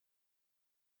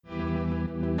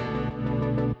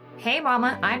Hey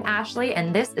Mama, I'm Ashley,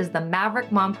 and this is the Maverick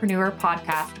Mompreneur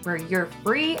podcast, where you're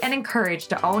free and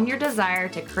encouraged to own your desire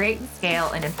to create and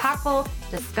scale an impactful,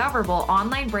 discoverable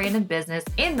online brand and business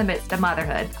in the midst of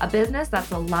motherhood. A business that's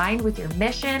aligned with your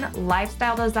mission,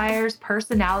 lifestyle desires,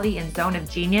 personality, and zone of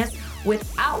genius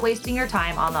without wasting your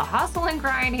time on the hustle and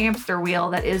grind hamster wheel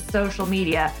that is social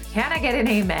media. Can I get an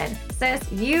amen?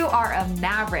 Sis, you are a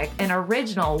maverick, an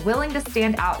original, willing to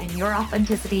stand out in your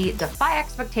authenticity, defy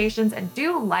expectations, and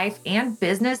do life and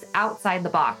business outside the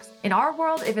box. In our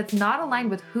world, if it's not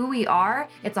aligned with who we are,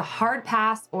 it's a hard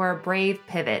pass or a brave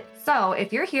pivot. So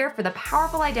if you're here for the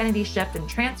powerful identity shift and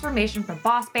transformation from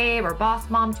boss babe or boss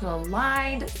mom to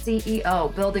aligned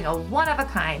CEO, building a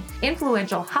one-of-a-kind,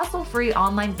 influential, hustle-free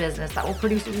online business that will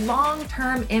produce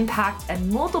long-term impact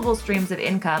and multiple streams of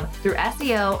income through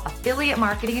SEO, affiliate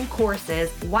marketing, and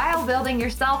courses while building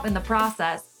yourself in the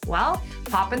process, well,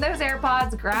 pop in those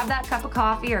AirPods, grab that cup of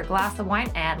coffee or glass of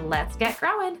wine, and let's get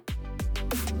growing.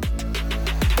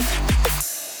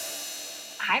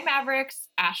 Hi, Mavericks.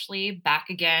 Ashley back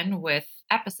again with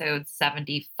episode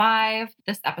 75.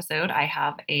 This episode, I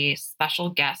have a special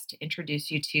guest to introduce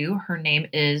you to. Her name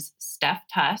is Steph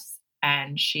Tuss,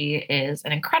 and she is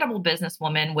an incredible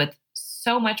businesswoman with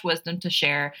so much wisdom to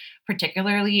share,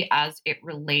 particularly as it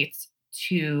relates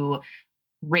to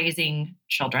raising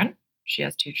children. She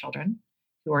has 2 children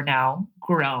who are now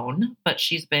grown, but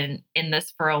she's been in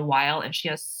this for a while, and she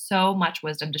has so much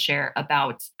wisdom to share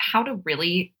about how to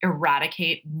really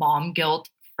eradicate mom guilt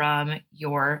from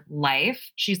your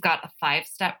life. She's got a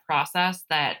 5-step process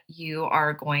that you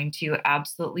are going to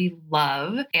absolutely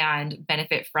love and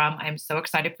benefit from. I'm so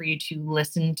excited for you to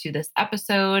listen to this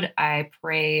episode. I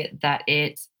pray that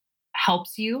it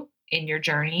helps you in your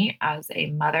journey as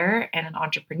a mother and an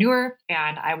entrepreneur.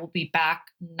 And I will be back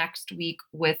next week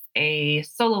with a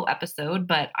solo episode,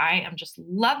 but I am just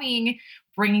loving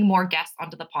bringing more guests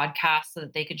onto the podcast so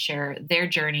that they can share their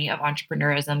journey of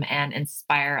entrepreneurism and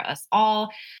inspire us all.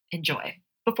 Enjoy.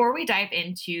 Before we dive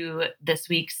into this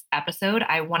week's episode,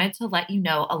 I wanted to let you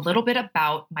know a little bit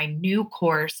about my new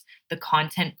course, The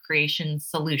Content Creation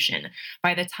Solution.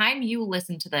 By the time you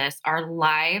listen to this, our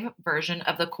live version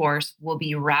of the course will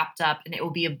be wrapped up and it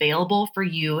will be available for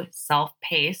you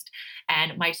self-paced.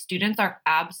 And my students are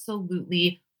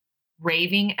absolutely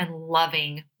raving and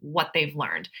loving what they've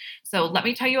learned. So let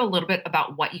me tell you a little bit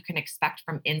about what you can expect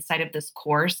from inside of this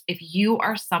course. If you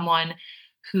are someone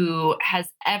who has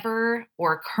ever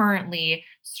or currently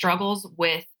struggles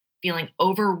with feeling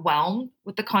overwhelmed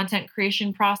with the content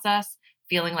creation process,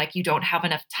 feeling like you don't have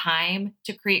enough time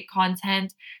to create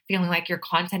content, feeling like your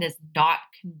content is not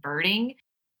converting,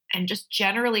 and just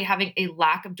generally having a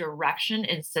lack of direction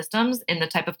and systems in the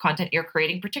type of content you're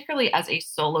creating, particularly as a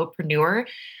solopreneur,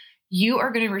 you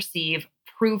are going to receive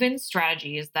proven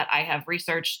strategies that I have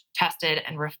researched, tested,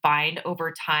 and refined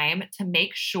over time to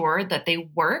make sure that they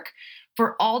work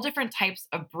for all different types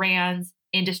of brands,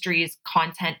 industries,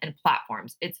 content, and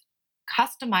platforms. It's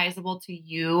customizable to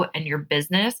you and your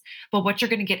business, but what you're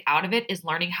going to get out of it is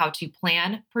learning how to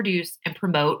plan, produce, and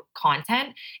promote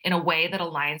content in a way that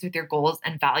aligns with your goals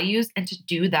and values, and to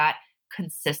do that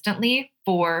consistently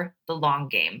for the long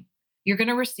game. You're going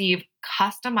to receive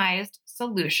customizable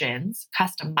solutions,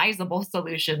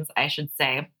 I should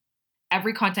say.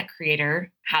 Every content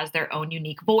creator has their own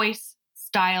unique voice,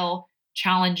 style,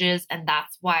 challenges, and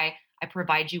that's why I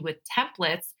provide you with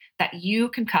templates that you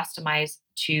can customize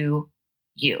to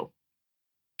you.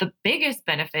 The biggest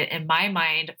benefit in my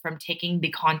mind from taking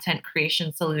the Content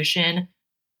Creation Solution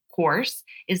course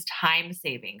is time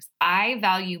savings. I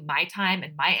value my time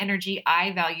and my energy.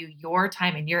 I value your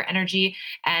time and your energy,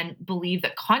 and believe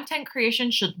that content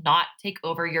creation should not take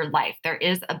over your life. There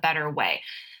is a better way.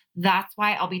 That's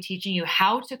why I'll be teaching you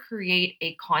how to create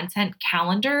a content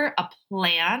calendar, a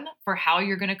plan for how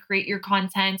you're going to create your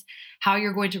content, how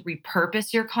you're going to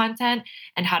repurpose your content,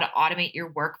 and how to automate your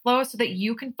workflow so that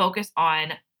you can focus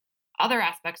on other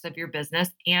aspects of your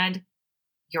business and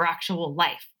your actual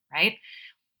life, right?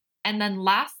 And then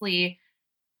lastly,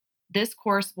 this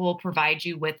course will provide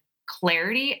you with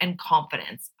clarity and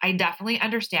confidence. I definitely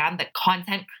understand that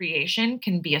content creation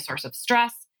can be a source of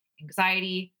stress,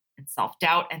 anxiety, and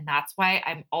self-doubt. And that's why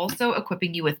I'm also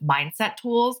equipping you with mindset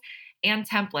tools and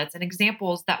templates and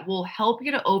examples that will help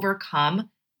you to overcome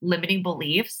limiting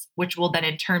beliefs, which will then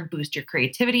in turn boost your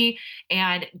creativity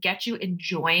and get you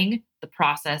enjoying the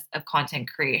process of content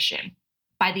creation.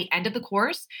 By the end of the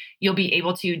course, you'll be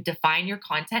able to define your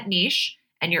content niche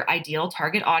and your ideal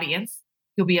target audience.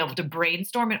 You'll be able to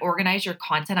brainstorm and organize your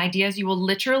content ideas. You will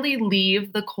literally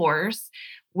leave the course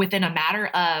within a matter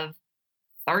of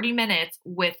 30 minutes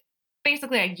with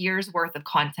basically a year's worth of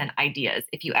content ideas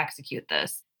if you execute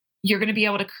this. You're going to be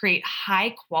able to create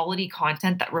high quality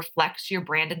content that reflects your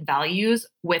brand and values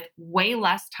with way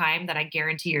less time than I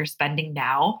guarantee you're spending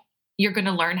now. You're going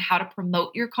to learn how to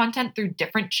promote your content through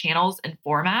different channels and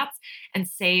formats and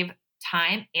save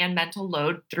time and mental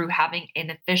load through having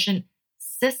an efficient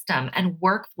system and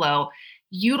workflow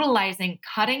utilizing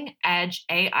cutting edge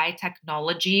AI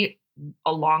technology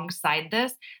alongside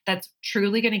this that's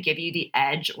truly going to give you the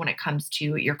edge when it comes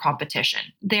to your competition.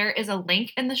 There is a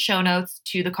link in the show notes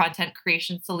to the content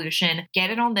creation solution. Get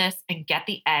in on this and get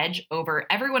the edge over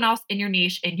everyone else in your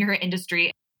niche, in your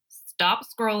industry. Stop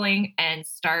scrolling and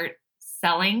start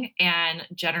selling and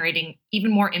generating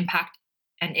even more impact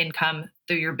and income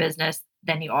through your business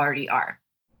than you already are.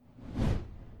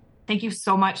 Thank you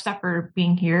so much, Steph, for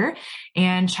being here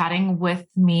and chatting with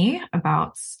me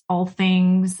about all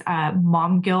things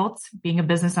mom guilt, being a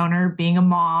business owner, being a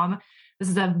mom. This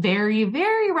is a very,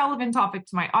 very relevant topic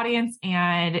to my audience,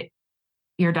 and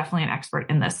you're definitely an expert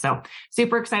in this. So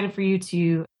super excited for you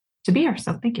to be here.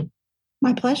 So thank you.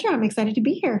 My pleasure. I'm excited to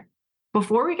be here.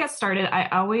 Before we get started, I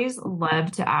always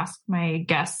love to ask my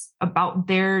guests about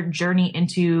their journey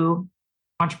into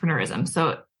entrepreneurism.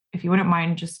 So if you wouldn't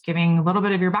mind just giving a little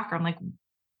bit of your background, like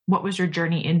what was your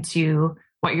journey into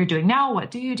what you're doing now?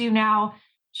 What do you do now?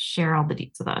 Share all the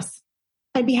deets with us.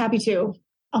 I'd be happy to.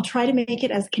 I'll try to make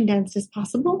it as condensed as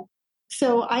possible.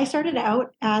 So I started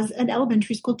out as an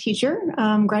elementary school teacher,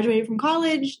 graduated from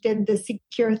college, did the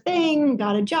secure thing,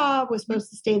 got a job, was supposed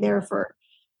to stay there for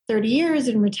 30 years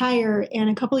and retire. And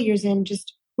a couple of years in,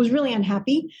 just was really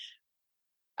unhappy.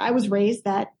 I was raised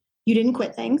that you didn't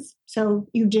quit things. So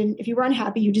if you were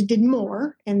unhappy, you just did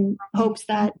more in hopes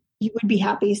that you would be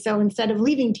happy. So instead of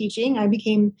leaving teaching, I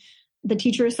became the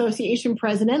teacher association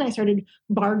president. I started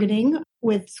bargaining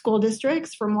with school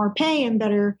districts for more pay and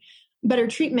better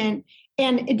treatment.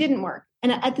 And it didn't work.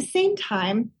 And at the same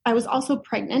time, I was also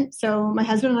pregnant. So my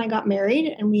husband and I got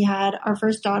married and we had our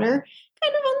first daughter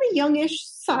kind of on the youngish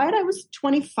side. I was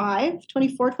 24,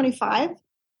 25.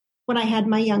 When I had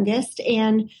my youngest,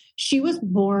 and she was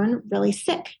born really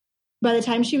sick. By the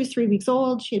time she was 3 weeks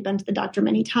old, she had been to the doctor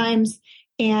many times,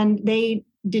 and they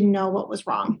didn't know what was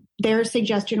wrong. Their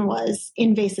suggestion was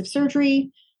invasive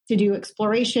surgery to do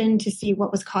exploration to see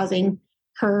what was causing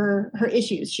her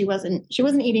issues. She wasn't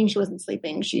eating, she wasn't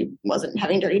sleeping, she wasn't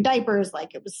having dirty diapers.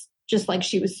 Like it was just like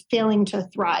she was failing to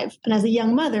thrive. And as a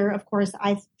young mother, of course,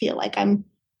 I feel like I'm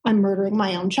murdering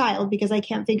my own child because I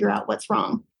can't figure out what's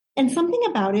wrong. And something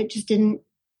about it just didn't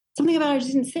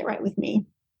sit right with me.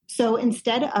 So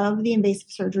instead of the invasive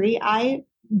surgery, I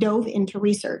dove into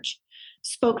research,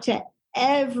 spoke to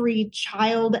every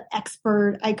child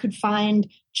expert I could find,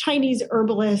 Chinese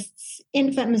herbalists,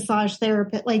 infant massage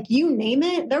therapists, like you name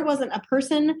it. There wasn't a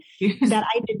person that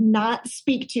I did not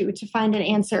speak to find an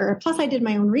answer. Plus I did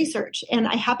my own research and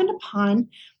I happened upon,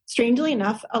 strangely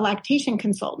enough, a lactation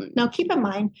consultant. Now, keep in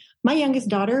mind, my youngest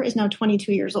daughter is now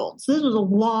 22 years old. So this was a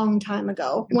long time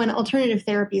ago when alternative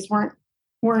therapies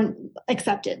weren't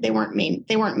accepted. They weren't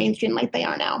mainstream like they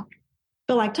are now.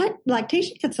 The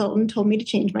lactation consultant told me to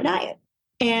change my diet.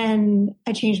 And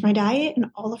I changed my diet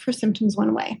and all of her symptoms went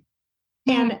away.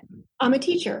 And I'm a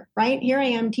teacher, right? Here I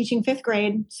am teaching 5th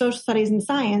grade social studies and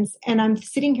science. And I'm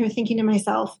sitting here thinking to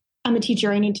myself, I'm a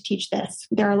teacher. I need to teach this.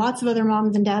 There are lots of other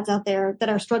moms and dads out there that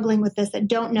are struggling with this, that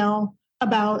don't know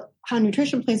about how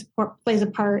nutrition plays a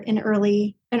part in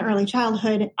early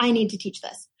childhood. I need to teach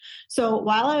this. So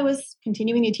while I was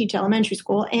continuing to teach elementary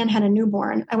school and had a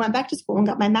newborn, I went back to school and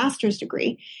got my master's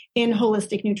degree in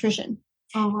holistic nutrition.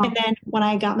 Oh, wow. And then when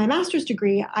I got my master's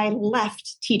degree, I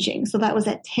left teaching. So that was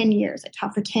at 10 years. I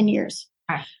taught for 10 years.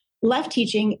 Okay. Left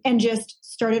teaching and just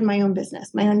started my own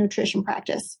business, my own nutrition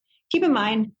practice. Keep in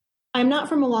mind, I'm not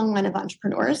from a long line of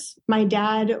entrepreneurs. My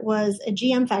dad was a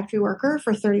GM factory worker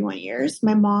for 31 years.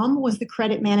 My mom was the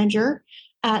credit manager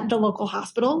at the local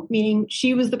hospital, meaning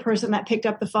she was the person that picked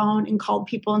up the phone and called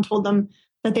people and told them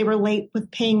that they were late with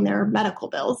paying their medical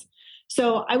bills.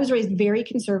 So I was raised very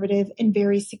conservative and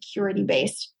very security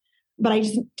based, but I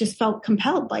just felt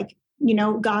compelled, like,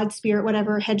 God's spirit,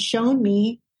 whatever, had shown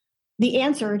me the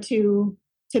answer to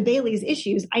Bailey's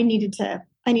issues. I needed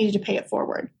to pay it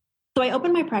forward. So I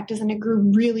opened my practice and it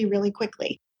grew really, really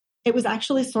quickly. It was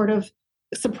actually sort of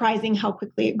surprising how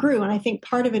quickly it grew. And I think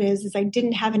part of it is I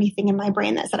didn't have anything in my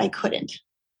brain that said I couldn't.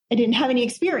 I didn't have any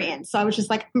experience. So I was just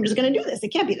like, I'm just going to do this.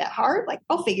 It can't be that hard. Like,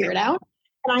 I'll figure it out.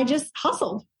 And I just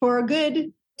hustled for a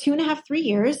good 2.5, 3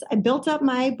 years. I built up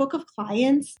my book of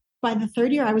clients. By the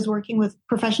 3rd year, I was working with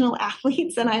professional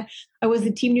athletes and I was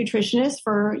a team nutritionist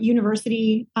for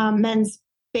university men's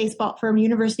baseball for a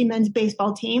university men's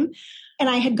baseball team. And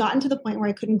I had gotten to the point where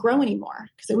I couldn't grow anymore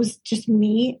because it was just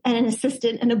me and an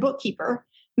assistant and a bookkeeper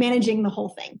managing the whole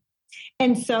thing.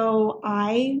 And so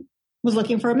I was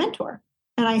looking for a mentor,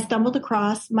 and I stumbled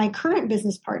across my current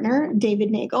business partner,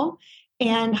 David Nagel,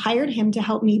 and hired him to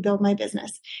help me build my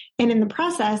business. And in the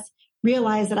process,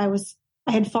 realized that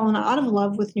I had fallen out of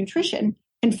love with nutrition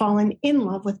and fallen in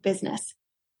love with business.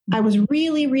 I was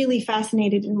really, really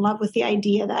fascinated in love with the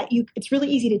idea that it's really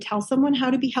easy to tell someone how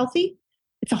to be healthy.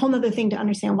 It's a whole other thing to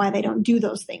understand why they don't do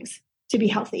those things to be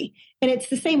healthy. And it's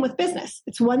the same with business.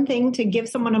 It's one thing to give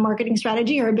someone a marketing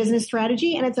strategy or a business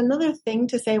strategy. And it's another thing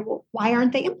to say, well, why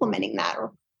aren't they implementing that?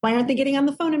 Or why aren't they getting on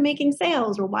the phone and making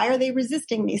sales? Or why are they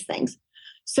resisting these things?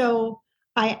 So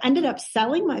I ended up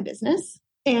selling my business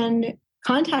and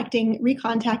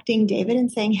recontacting David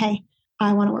and saying, hey,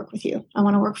 I want to work with you. I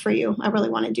want to work for you. I really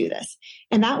want to do this.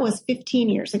 And that was 15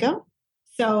 years ago.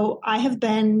 So I have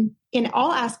been in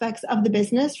all aspects of the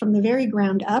business from the very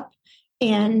ground up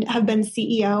and have been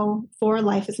CEO for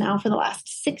Life Is Now for the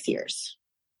last 6 years.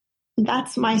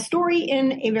 That's my story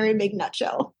in a very big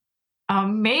nutshell.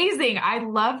 Amazing. I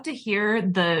love to hear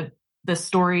the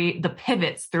story, the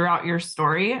pivots throughout your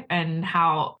story, and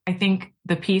how I think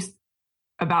the piece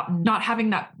about not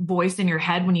having that voice in your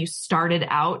head when you started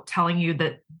out telling you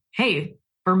that, hey,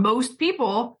 for most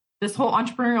people, this whole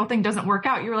entrepreneurial thing doesn't work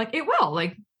out. You were like, it will.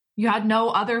 Like, you had no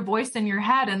other voice in your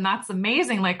head. And that's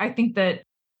amazing. Like, I think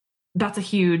that's a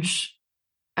huge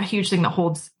thing that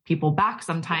holds people back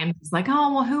sometimes. It's like,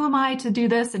 oh, well, who am I to do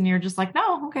this? And you're just like,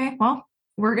 no, okay, well,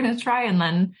 we're going to try. And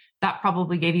then that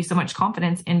probably gave you so much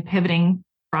confidence in pivoting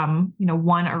from,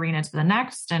 one arena to the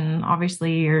next. And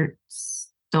obviously you're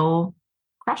still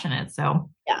crushing it. So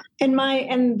yeah.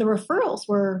 And the referrals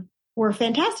were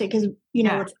fantastic because,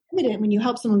 it's evident when you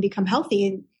help someone become healthy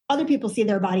and other people see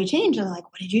their body change. And they're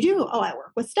like, what did you do? Oh, I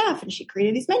work with Steph and she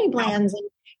created these menu plans.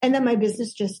 And then my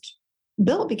business just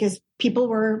built because people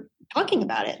were talking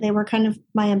about it. They were kind of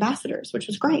my ambassadors, which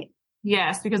was great.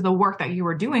 Yes, because the work that you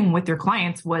were doing with your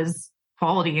clients was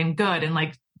quality and good. And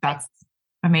that's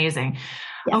amazing.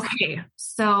 Yes. Okay.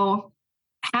 So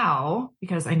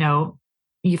because I know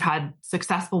you've had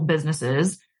successful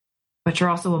businesses, but you're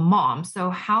also a mom. So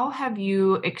how have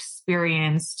you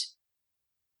experienced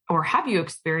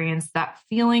that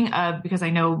feeling of, because I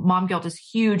know mom guilt is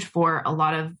huge for a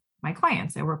lot of my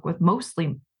clients. I work with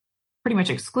mostly pretty much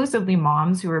exclusively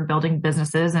moms who are building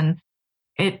businesses, and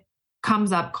it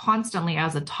comes up constantly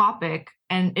as a topic.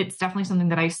 And it's definitely something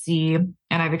that I see and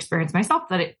I've experienced myself,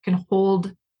 that it can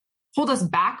hold us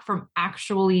back from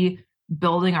actually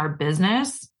building our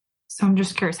business. So I'm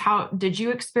just curious, how did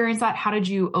you experience that? How did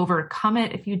you overcome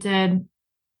it if you did?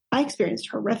 I experienced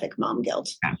horrific mom guilt.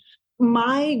 Okay.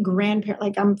 My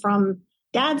grandparent, I'm from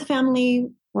dad's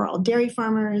family. We're all dairy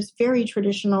farmers, very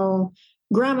traditional.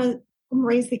 Grandma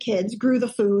raised the kids, grew the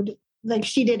food.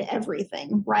 She did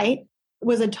everything, right?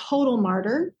 Was a total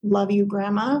martyr. Love you,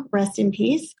 grandma. Rest in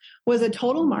peace. Was a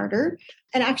total martyr.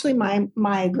 And actually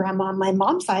my grandma on my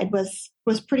mom's side was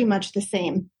pretty much the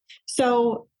same.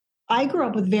 So I grew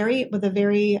up with a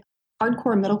very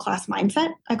hardcore middle class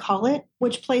mindset, I call it,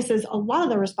 which places a lot of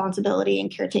the responsibility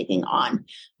and caretaking on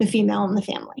the female in the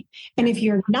family. And if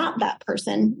you're not that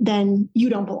person, then you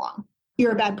don't belong.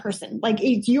 You're a bad person.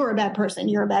 You're a bad person.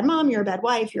 You're a bad mom. You're a bad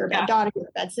wife. You're a bad daughter. You're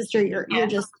a bad sister.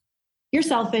 You're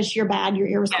selfish. You're bad. You're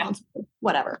irresponsible,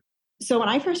 whatever. So when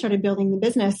I first started building the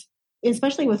business,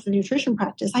 especially with the nutrition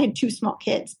practice, I had 2 small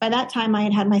kids. By that time, I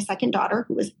had my second daughter,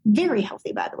 who was very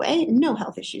healthy, by the way, no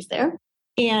health issues there.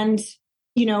 And,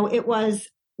 it was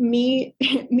me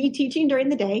teaching during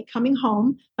the day, coming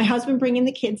home, my husband bringing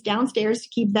the kids downstairs to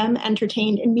keep them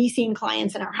entertained, and me seeing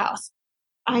clients in our house.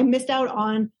 I missed out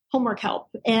on homework help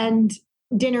and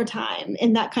dinner time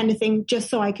and that kind of thing, just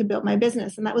so I could build my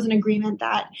business. And that was an agreement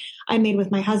that I made with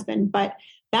my husband. But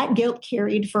that guilt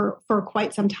carried for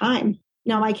quite some time.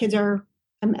 Now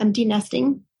I'm empty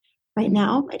nesting right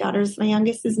now. My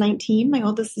youngest is 19. My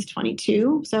oldest is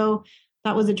 22. So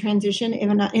that was a transition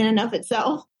in and of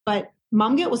itself. But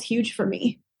mom guilt was huge for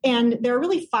me. And there are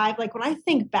really 5, when I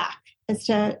think back as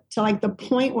to the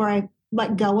point where I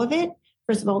let go of it.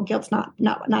 First of all, guilt's not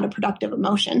a productive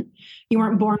emotion. You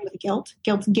weren't born with guilt.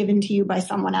 Guilt's given to you by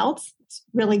someone else. It's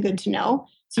really good to know.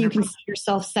 So you can see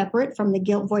yourself separate from the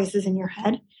guilt voices in your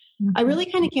head. Mm-hmm. I really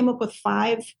kind of came up with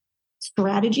 5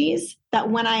 strategies that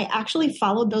when I actually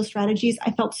followed those strategies, I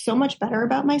felt so much better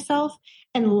about myself,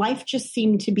 and life just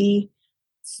seemed to be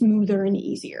smoother and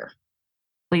easier.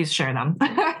 Please share them.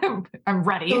 I'm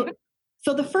ready.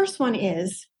 So the first one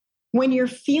is, when you're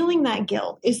feeling that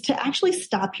guilt, is to actually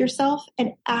stop yourself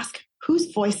and ask,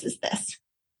 whose voice is this?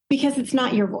 Because it's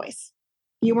not your voice.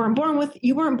 You weren't born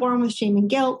with shame and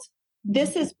guilt.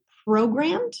 This is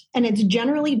programmed, and it's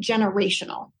generally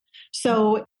generational.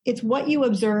 So it's what you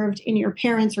observed in your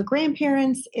parents or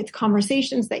grandparents. It's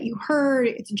conversations that you heard.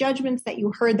 It's judgments that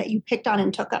you heard that you picked on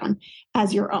and took on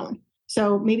as your own.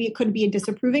 So maybe it could be a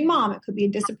disapproving mom. It could be a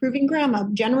disapproving grandma.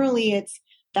 Generally, it's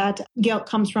that guilt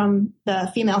comes from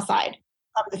the female side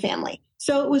of the family.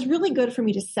 So it was really good for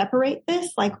me to separate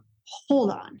this, like,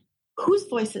 hold on, whose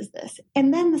voice is this?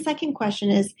 And then the second question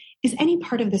is any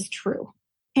part of this true?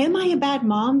 Am I a bad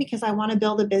mom because I want to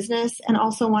build a business and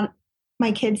also want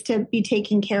my kids to be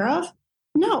taken care of?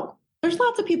 No. There's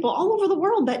lots of people all over the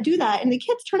world that do that, and the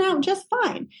kids turn out just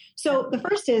fine. So the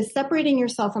first is separating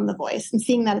yourself from the voice and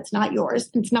seeing that it's not yours.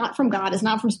 It's not from God. It's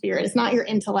not from spirit. It's not your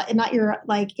intellect, and not your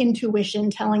like intuition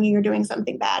telling you you're doing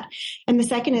something bad. And the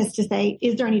second is to say,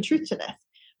 is there any truth to this?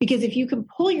 Because if you can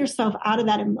pull yourself out of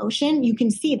that emotion, you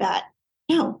can see that,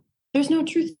 no, there's no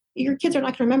truth. Your kids are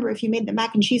not going to remember if you made the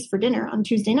mac and cheese for dinner on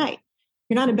Tuesday night.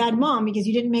 You're not a bad mom because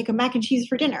you didn't make a mac and cheese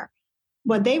for dinner.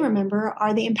 What they remember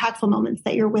are the impactful moments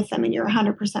that you're with them and you're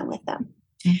 100% with them.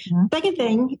 Mm-hmm. Second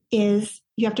thing is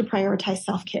you have to prioritize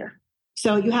self-care.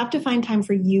 So you have to find time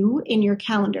for you in your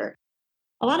calendar.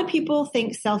 A lot of people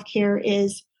think self-care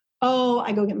is, oh,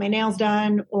 I go get my nails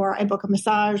done, or I book a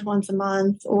massage once a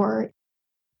month, or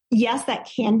yes, that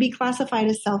can be classified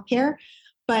as self-care.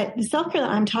 But the self-care that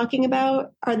I'm talking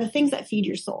about are the things that feed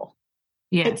your soul.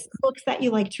 Yes. It's books that you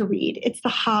like to read. It's the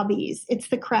hobbies. It's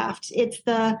the craft. It's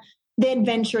the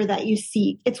adventure that you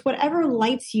seek. It's whatever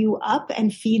lights you up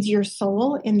and feeds your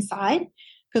soul inside.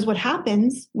 Because what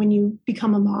happens when you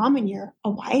become a mom and you're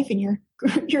a wife and you're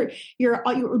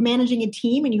managing a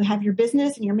team and you have your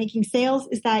business and you're making sales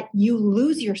is that you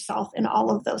lose yourself in all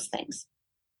of those things.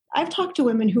 I've talked to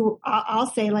women who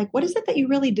I'll say, like, what is it that you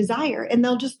really desire? And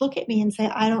they'll just look at me and say,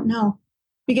 I don't know.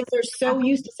 Because they're so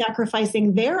used to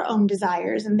sacrificing their own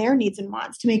desires and their needs and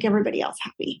wants to make everybody else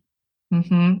happy.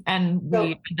 Mm-hmm. And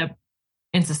we end up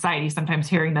in society sometimes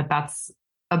hearing that that's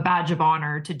a badge of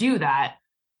honor to do that.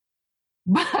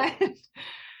 But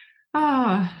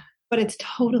it's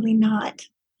totally not.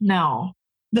 No.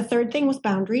 The third thing was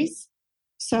boundaries.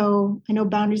 So I know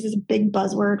boundaries is a big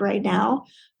buzzword right now,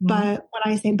 but when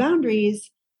I say boundaries,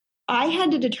 I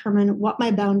had to determine what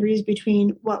my boundaries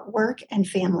between what work and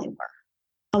family were.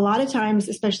 A lot of times,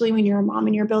 especially when you're a mom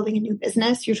and you're building a new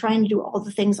business, you're trying to do all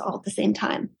the things all at the same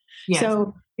time. Yes.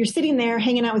 So you're sitting there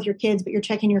hanging out with your kids, but you're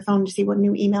checking your phone to see what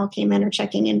new email came in or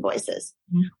checking invoices.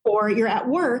 Or you're at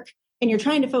work and you're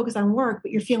trying to focus on work,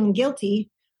 but you're feeling guilty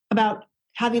about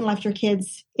having left your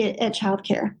kids at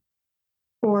childcare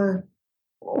or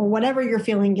whatever you're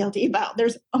feeling guilty about.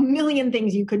 There's a million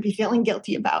things you could be feeling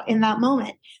guilty about in that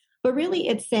moment. But really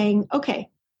it's saying, okay,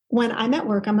 when I'm at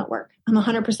work, I'm at work. I'm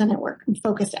 100% at work. I'm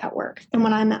focused at work. And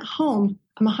when I'm at home,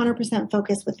 I'm 100%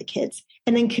 focused with the kids.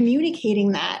 And then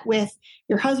communicating that with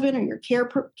your husband or your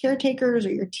caretakers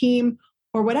or your team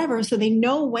or whatever, so they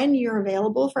know when you're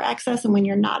available for access and when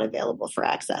you're not available for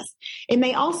access. It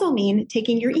may also mean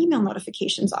taking your email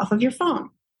notifications off of your phone.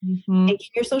 Taking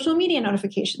your social media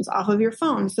notifications off of your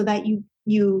phone so that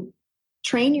you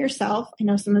train yourself. I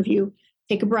know some of you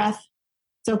take a breath.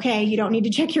 It's okay. You don't need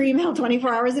to check your email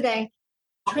 24 hours a day.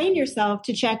 Train yourself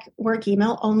to check work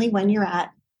email only when you're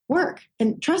at work.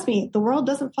 And trust me, the world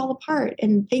doesn't fall apart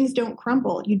and things don't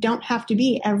crumble. You don't have to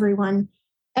be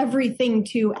everything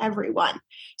to everyone.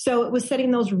 So it was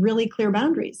setting those really clear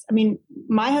boundaries. I mean,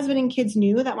 my husband and kids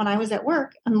knew that when I was at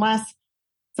work, unless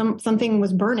something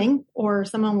was burning or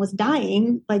someone was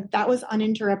dying, like that was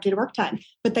uninterrupted work time.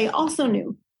 But they also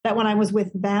knew that when I was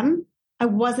with them, I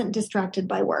wasn't distracted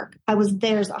by work. I was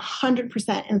theirs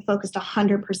 100% and focused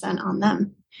 100% on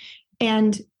them.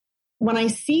 And when I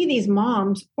see these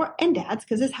moms and dads,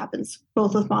 because this happens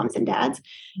both with moms and dads,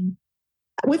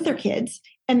 with their kids,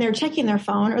 and they're checking their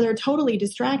phone or they're totally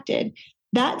distracted,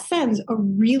 that sends a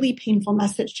really painful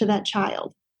message to that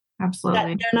child. Absolutely.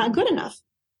 That they're not good enough.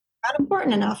 Not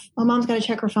important enough. My mom's got to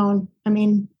check her phone. I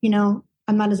mean,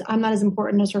 I'm not as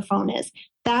important as her phone is.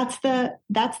 That's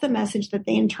the message that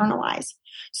they internalize.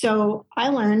 So I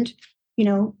learned,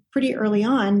 pretty early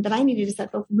on that I needed to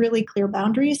set those really clear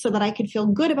boundaries so that I could feel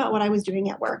good about what I was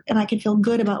doing at work and I could feel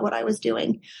good about what I was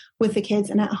doing with the kids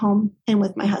and at home and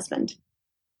with my husband.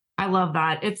 I love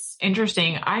that. It's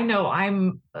interesting. I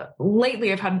know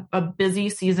lately I've had a busy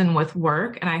season with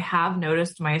work and I have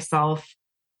noticed myself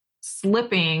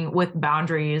slipping with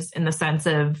boundaries in the sense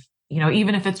of,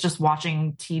 even if it's just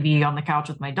watching TV on the couch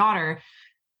with my daughter,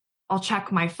 I'll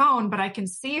check my phone, but I can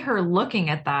see her looking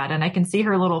at that and I can see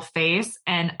her little face.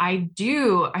 And I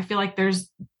feel like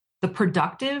there's the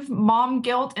productive mom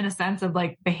guilt in a sense of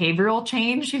like behavioral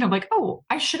change, like, oh,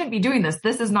 I shouldn't be doing this.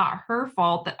 This is not her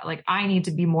fault that like I need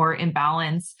to be more in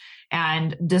balance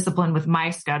and disciplined with my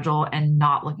schedule and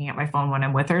not looking at my phone when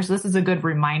I'm with her. So this is a good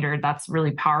reminder. That's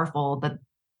really powerful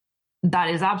that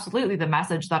is absolutely the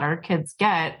message that our kids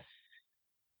get.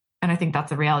 And I think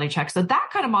that's a reality check. So that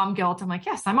kind of mom guilt, I'm like,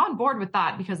 yes, I'm on board with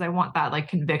that because I want that like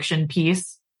conviction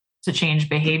piece to change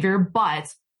behavior.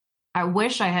 But I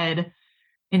wish I had,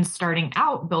 in starting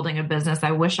out building a business,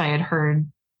 I wish I had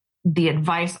heard the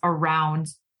advice around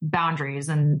boundaries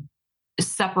and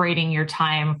separating your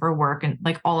time for work and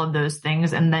like all of those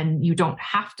things. And then you don't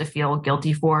have to feel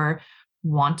guilty for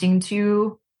wanting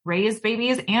to raise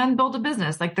babies and build a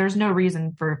business. Like there's no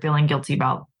reason for feeling guilty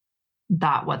about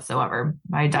that whatsoever.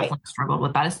 I definitely struggled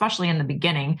with that, especially in the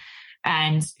beginning.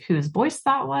 And whose voice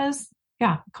that was,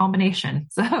 combination.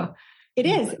 So it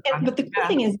is. But the cool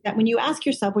thing is that when you ask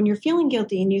yourself, when you're feeling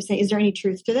guilty and you say, is there any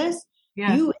truth to this?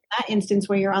 You, in that instance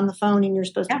where you're on the phone and you're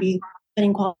supposed to be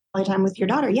spending quality time with your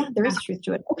daughter, there is truth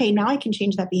to it. Okay, now I can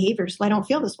change that behavior so I don't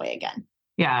feel this way again.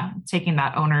 Yeah, taking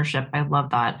that ownership. I love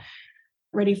that.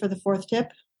 Ready for the fourth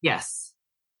tip? Yes.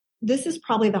 This is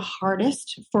probably the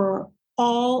hardest for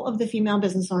all of the female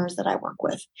business owners that I work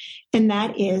with. And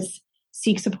that is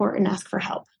seek support and ask for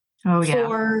help. Oh, yeah.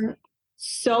 For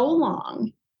so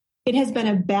long, it has been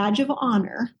a badge of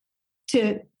honor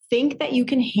to think that you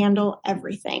can handle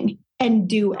everything and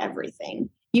do everything.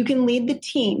 You can lead the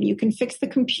team. You can fix the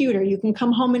computer. You can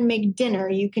come home and make dinner.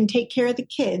 You can take care of the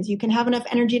kids. You can have enough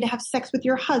energy to have sex with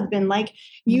your husband. Like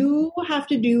you have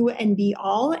to do and be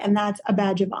all. And that's a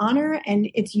badge of honor. And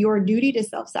it's your duty to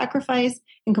self-sacrifice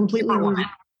and completely lose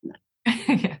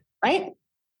it. Right?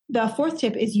 The fourth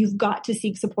tip is you've got to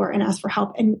seek support and ask for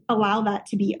help and allow that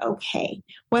to be okay.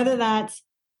 Whether that's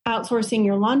outsourcing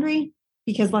your laundry,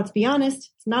 because let's be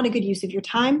honest, it's not a good use of your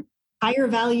time. Higher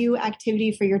value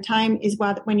activity for your time is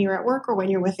when you're at work or when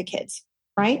you're with the kids,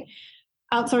 right?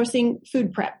 Outsourcing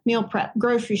food prep, meal prep,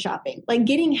 grocery shopping, like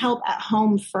getting help at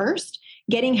home first,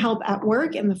 getting help at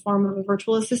work in the form of a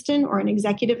virtual assistant or an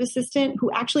executive assistant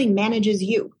who actually manages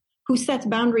you, who sets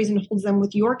boundaries and holds them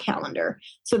with your calendar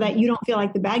so that you don't feel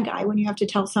like the bad guy when you have to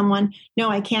tell someone, no,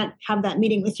 I can't have that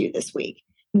meeting with you this week.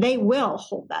 They will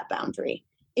hold that boundary.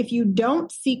 If you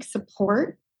don't seek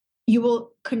support, you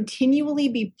will continually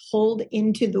be pulled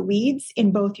into the weeds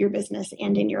in both your business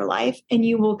and in your life, and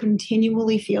you will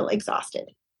continually feel exhausted.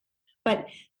 But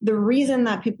the reason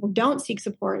that people don't seek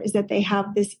support is that they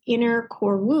have this inner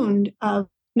core wound of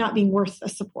not being worth the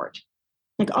support.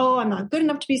 Like, oh, I'm not good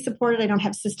enough to be supported. I don't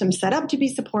have systems set up to be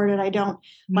supported. I don't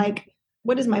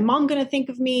what is my mom going to think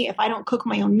of me if I don't cook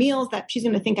my own meals? That she's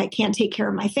going to think I can't take care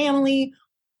of my family.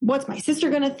 What's my sister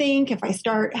going to think if I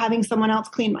start having someone else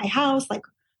clean my house? Like,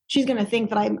 she's going to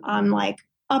think that I'm like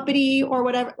uppity or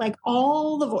whatever. Like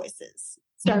all the voices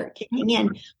start kicking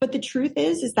in. But the truth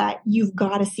is that you've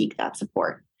got to seek that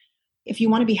support. If you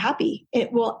want to be happy,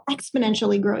 it will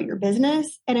exponentially grow your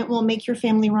business and it will make your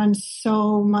family run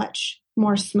so much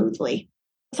more smoothly.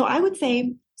 So I would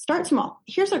say start small.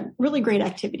 Here's a really great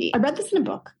activity. I read this in a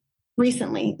book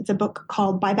recently. It's a book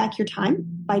called Buy Back Your Time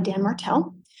by Dan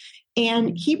Martell.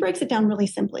 And he breaks it down really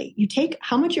simply. You take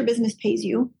how much your business pays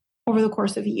you over the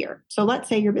course of a year. So let's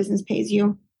say your business pays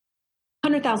you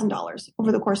 $100,000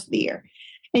 over the course of the year,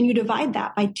 and you divide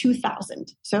that by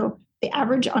 2,000. So the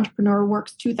average entrepreneur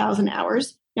works 2,000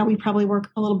 hours. Now we probably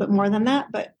work a little bit more than that,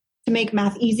 but to make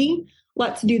math easy,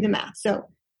 let's do the math. So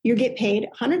you get paid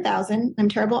 100,000. I'm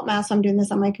terrible at math, so I'm doing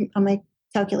this on my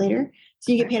calculator.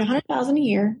 So you get paid 100,000 a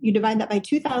year. You divide that by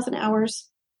 2,000 hours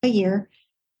a year.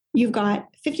 You've got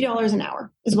 $50 an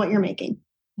hour is what you're making.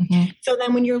 Mm-hmm. So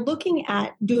then when you're looking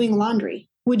at doing laundry,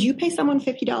 would you pay someone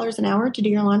 $50 an hour to do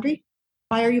your laundry?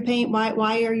 Why are you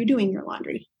doing your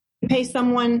laundry? You pay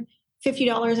someone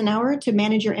 $50 an hour to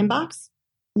manage your inbox?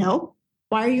 No.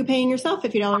 Why are you paying yourself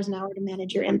 $50 an hour to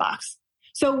manage your inbox?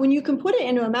 So when you can put it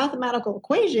into a mathematical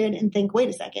equation and think, wait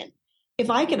a second, if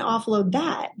I can offload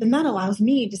that, then that allows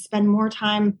me to spend more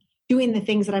time doing the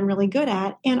things that I'm really good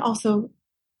at and also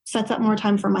sets up more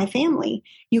time for my family.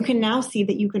 You can now see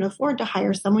that you can afford to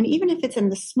hire someone, even if it's in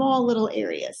the small little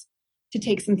areas, to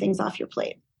take some things off your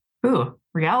plate. Ooh,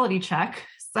 reality check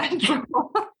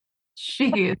central.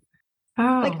 Jeez.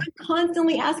 Oh. Like I'm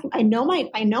constantly asking, I know my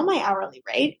hourly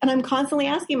rate, and I'm constantly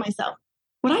asking myself,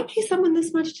 would I pay someone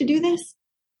this much to do this?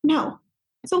 No.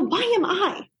 So why am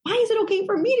I? Why is it okay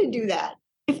for me to do that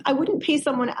if I wouldn't pay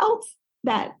someone else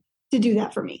to do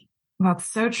that for me? That's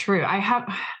so true. I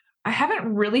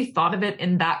haven't really thought of it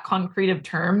in that concrete of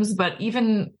terms, but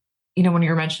even, when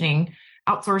you're mentioning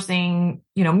outsourcing,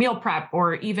 meal prep,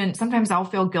 or even sometimes I'll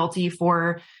feel guilty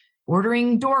for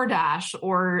ordering DoorDash,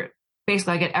 or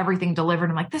basically I get everything delivered.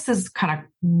 I'm like, this is kind of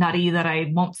nutty that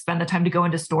I won't spend the time to go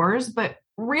into stores, but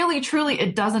really, truly,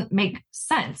 it doesn't make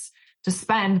sense to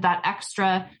spend that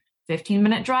extra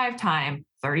 15-minute drive time,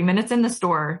 30 minutes in the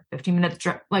store, 15 minutes,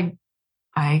 like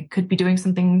I could be doing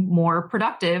something more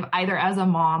productive, either as a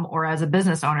mom or as a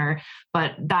business owner,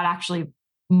 but that actually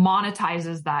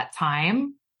monetizes that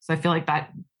time. So I feel like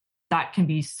that can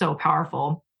be so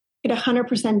powerful. It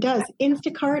 100% does.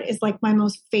 Instacart is like my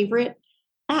most favorite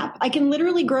app. I can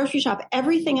literally grocery shop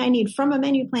everything I need from a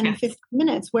menu plan in 15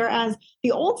 minutes, whereas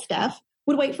the old Steph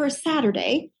would wait for a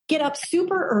Saturday, get up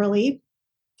super early,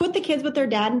 put the kids with their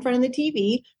dad in front of the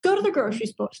TV, go to the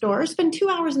grocery store, spend 2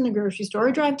 hours in the grocery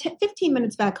store, drive 15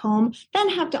 minutes back home, then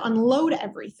have to unload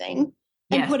everything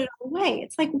and put it away.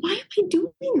 It's like, why am I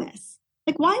doing this?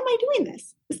 Like, why am I doing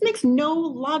this? This makes no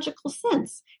logical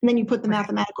sense. And then you put the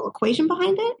mathematical equation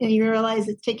behind it and you realize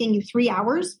it's taking you 3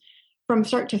 hours from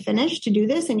start to finish to do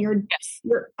this. And your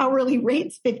hourly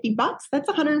rate's $50. That's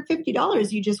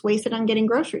 $150 you just wasted on getting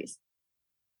groceries.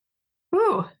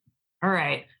 Ooh, all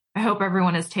right. I hope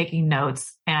everyone is taking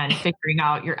notes and figuring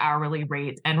out your hourly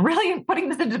rate and really putting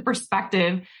this into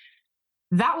perspective.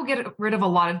 That will get rid of a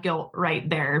lot of guilt right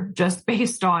there, just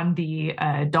based on the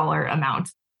dollar amount.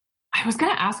 I was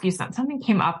going to ask you something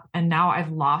came up and now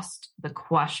I've lost the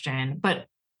question, but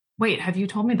wait, have you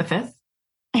told me the fifth?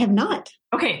 I have not.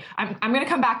 Okay. I'm going to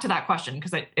come back to that question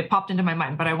because it popped into my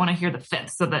mind, but I want to hear the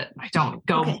fifth so that I don't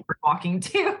go walking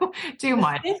too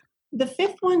much. The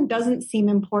fifth one doesn't seem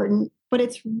important, but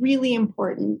it's really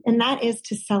important. And that is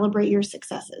to celebrate your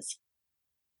successes.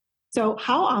 So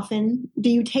how often do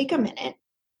you take a minute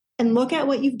and look at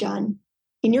what you've done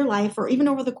in your life or even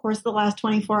over the course of the last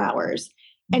 24 hours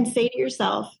and say to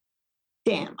yourself,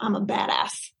 damn, I'm a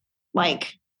badass.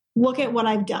 Like, look at what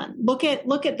I've done. Look at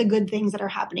the good things that are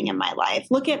happening in my life.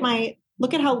 Look at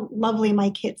how lovely my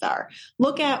kids are.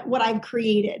 Look at what I've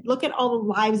created. Look at all the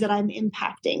lives that I'm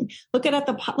impacting. Look at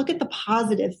the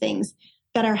positive things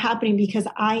that are happening because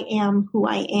I am who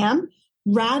I am,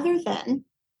 rather than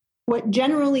what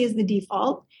generally is the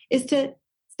default is to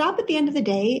stop at the end of the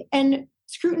day and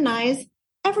scrutinize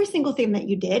every single thing that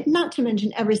you did, not to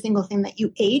mention every single thing that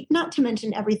you ate, not to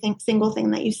mention single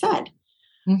thing that you said.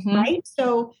 Mm-hmm. Right?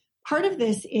 So part of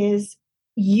this is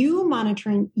you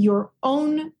monitoring your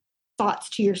own thoughts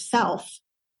to yourself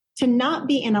to not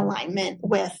be in alignment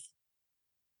with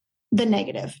the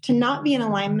negative, to not be in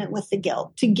alignment with the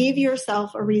guilt, to give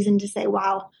yourself a reason to say,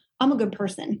 wow, I'm a good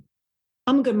person.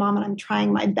 I'm a good mom and I'm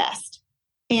trying my best.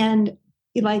 And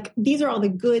like, these are all the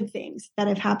good things that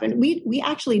have happened. We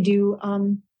actually do,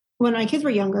 when my kids were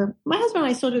younger, my husband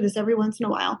and I still do this every once in a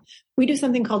while. We do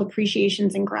something called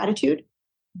appreciations and gratitude.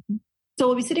 Mm-hmm. So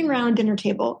we'll be sitting around a dinner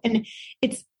table, and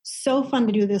it's so fun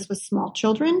to do this with small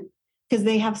children because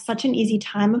they have such an easy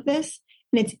time of this.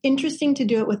 And it's interesting to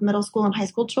do it with middle school and high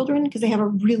school children because they have a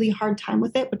really hard time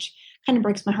with it, which kind of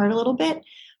breaks my heart a little bit.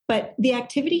 But the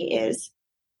activity is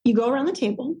you go around the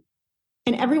table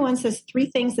and everyone says 3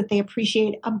 things that they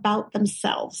appreciate about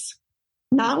themselves,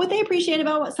 not what they appreciate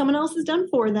about what someone else has done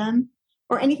for them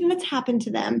or anything that's happened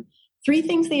to them. 3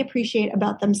 things they appreciate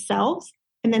about themselves,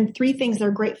 and then 3 things they're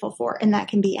grateful for. And that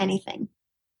can be anything.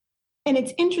 And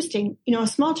it's interesting, a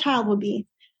small child will be,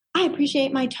 I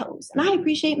appreciate my toes, and I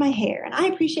appreciate my hair, and I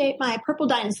appreciate my purple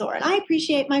dinosaur, and I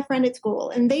appreciate my friend at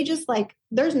school. And they just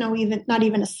there's not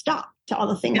even a stop to all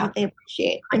the things that they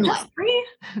appreciate in life.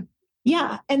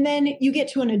 Yeah. And then you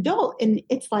get to an adult and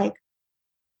it's like,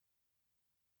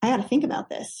 I got to think about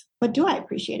this. What do I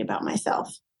appreciate about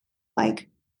myself? Like,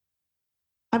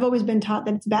 I've always been taught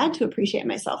that it's bad to appreciate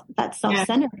myself. That's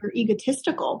self-centered or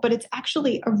egotistical, but it's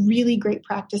actually a really great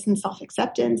practice in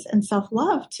self-acceptance and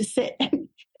self-love to sit and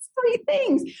it's 3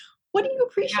 things. What do you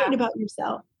appreciate about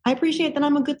yourself? I appreciate that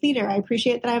I'm a good leader. I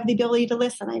appreciate that I have the ability to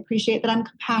listen. I appreciate that I'm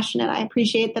compassionate. I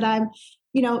appreciate that I'm,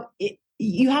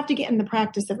 you have to get in the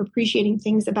practice of appreciating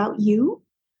things about you.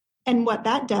 And what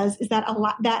that does is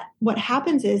what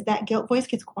happens is that guilt voice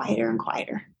gets quieter and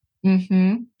quieter.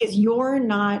 Mm-hmm. Because you're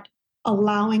not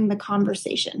allowing the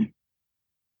conversation.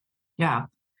 Yeah.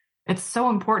 It's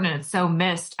so important and it's so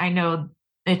missed. I know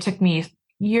it took me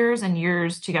years and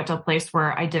years to get to a place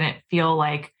where I didn't feel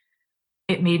like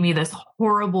it made me this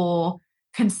horrible,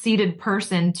 conceited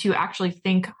person to actually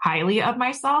think highly of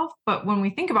myself. But when we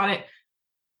think about it,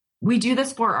 we do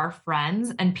this for our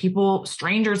friends and people,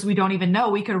 strangers we don't even know.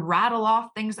 We could rattle off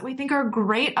things that we think are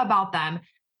great about them.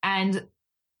 And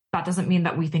that doesn't mean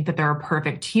that we think that they're a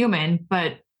perfect human,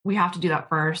 but we have to do that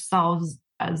for ourselves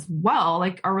as well.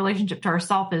 Like, our relationship to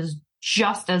ourselves is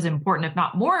just as important, if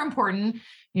not more important,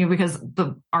 because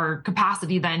our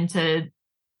capacity then to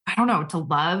I don't know, to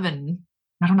love. And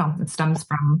I don't know, it stems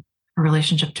from a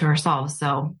relationship to ourselves.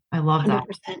 So I love that,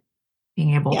 100%.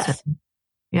 being able to, Yes.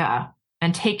 yeah.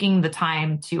 And taking the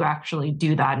time to actually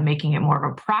do that and making it more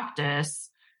of a practice.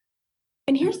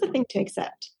 And here's the thing to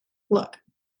accept. Look,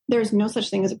 there's no such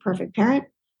thing as a perfect parent.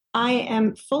 I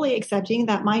am fully accepting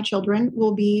that my children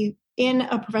will be in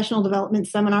a professional development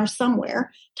seminar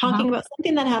somewhere Uh-huh. talking about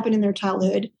something that happened in their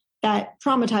childhood that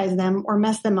traumatized them or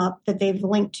messed them up that they've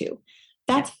linked to. Yeah.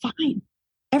 That's fine.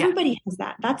 Yeah. Everybody has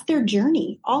that. That's their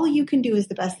journey. All you can do is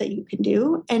the best that you can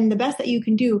do. And the best that you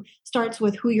can do starts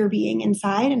with who you're being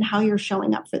inside and how you're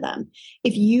showing up for them.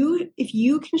 If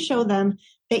you can show them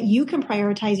that you can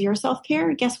prioritize your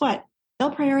self-care, guess what?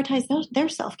 They'll prioritize their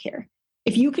self-care.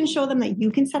 If you can show them that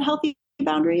you can set healthy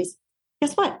boundaries,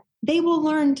 guess what? They will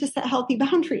learn to set healthy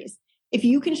boundaries. If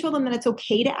you can show them that it's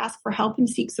okay to ask for help and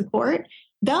seek support,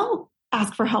 they'll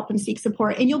ask for help and seek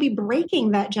support, and you'll be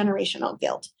breaking that generational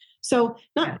guilt. So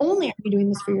not only are you doing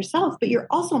this for yourself, but you're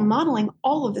also modeling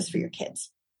all of this for your kids.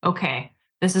 Okay.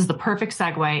 This is the perfect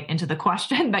segue into the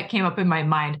question that came up in my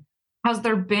mind. Has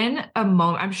there been a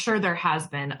moment? I'm sure there has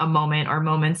been a moment or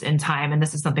moments in time, and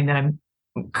this is something that I'm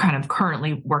kind of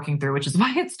currently working through, which is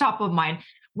why it's top of mind,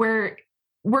 where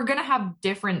we're going to have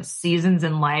different seasons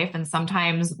in life. And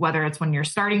sometimes, whether it's when you're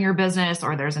starting your business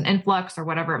or there's an influx or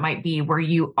whatever it might be, where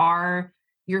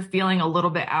you're feeling a little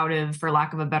bit out of, for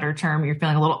lack of a better term, you're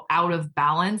feeling a little out of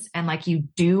balance. And like you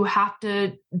do have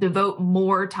to devote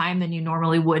more time than you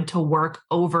normally would to work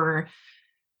over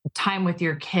time with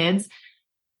your kids.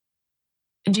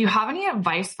 Do you have any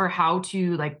advice for how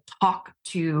to like talk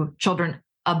to children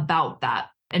about that?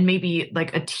 And maybe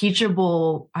like a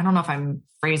teachable, I don't know if I'm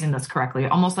phrasing this correctly,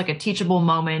 almost like a teachable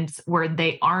moment where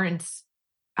they aren't,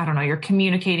 I don't know, you're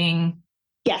communicating.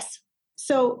 Yes.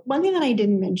 So one thing that I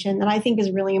didn't mention that I think is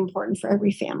really important for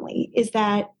every family is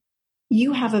that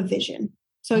you have a vision.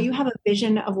 So you have a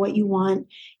vision of what you want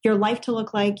your life to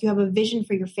look like. You have a vision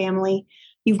for your family.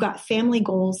 You've got family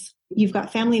goals. You've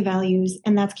got family values,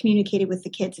 and that's communicated with the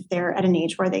kids if they're at an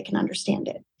age where they can understand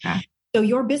it. Okay. So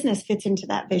your business fits into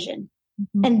that vision,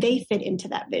 and they fit into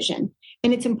that vision.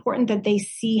 And it's important that they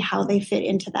see how they fit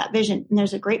into that vision. And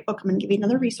there's a great book. I'm going to give you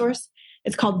another resource.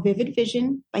 It's called Vivid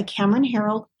Vision by Cameron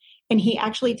Herold. And he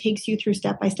actually takes you through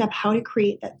step by step how to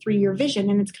create that 3-year vision.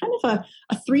 And it's kind of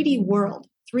a 3D world,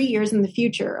 3 years in the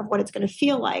future of what it's going to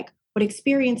feel like, what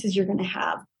experiences you're going to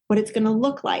have, what it's going to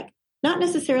look like, not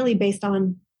necessarily based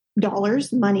on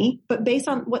dollars, money, but based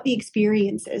on what the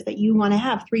experience is that you want to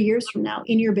have 3 years from now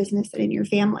in your business and in your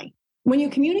family. When you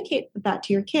communicate that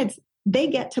to your kids, they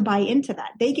get to buy into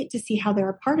that. They get to see how they're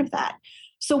a part of that.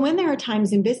 So when there are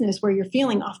times in business where you're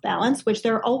feeling off balance, which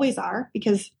there always are,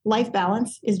 because life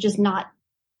balance is just not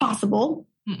possible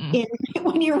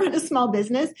when you run a small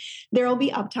business, there will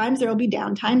be up times, there will be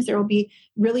down times, there will be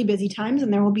really busy times,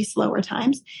 and there will be slower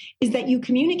times, is that you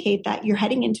communicate that you're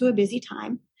heading into a busy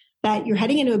time,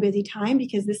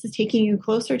 because this is taking you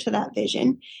closer to that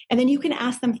vision. And then you can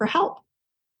ask them for help.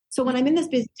 So when I'm in this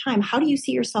busy time, how do you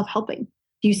see yourself helping?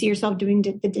 Do you see yourself doing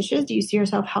the dishes? Do you see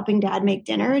yourself helping dad make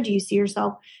dinner? Do you see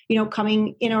yourself,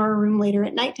 coming in our room later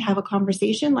at night to have a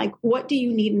conversation? Like, what do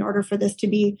you need in order for this to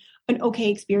be an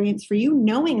okay experience for you,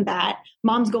 knowing that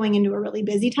mom's going into a really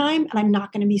busy time and I'm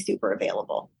not going to be super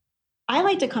available? I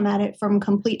like to come at it from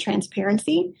complete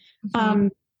transparency.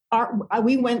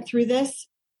 We went through this.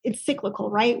 It's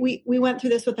cyclical, right? We went through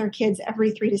this with our kids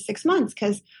every 3 to 6 months,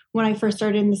 because when I first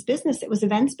started in this business, it was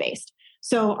events based.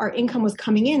 So our income was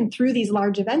coming in through these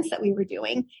large events that we were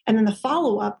doing. And then the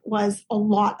follow-up was a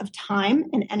lot of time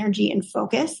and energy and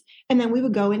focus. And then we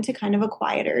would go into kind of a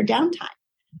quieter downtime.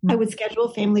 I would schedule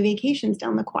family vacations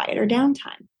down the quieter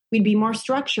downtime. We'd be more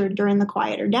structured during the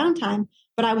quieter downtime,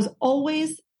 but I was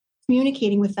always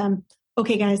communicating with them.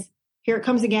 Okay, guys, here it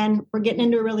comes again. We're getting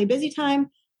into a really busy time.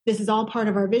 This is all part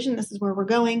of our vision. This is where we're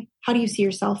going. How do you see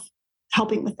yourself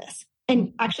helping with this?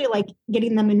 And actually like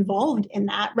getting them involved in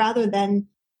that rather than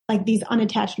like these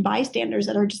unattached bystanders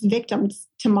that are just victims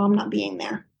to mom not being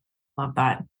there. Love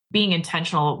that. Being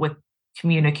intentional with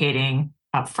communicating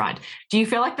up front. Do you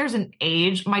feel like there's an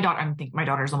age? I think my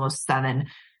daughter's almost 7.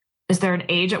 Is there an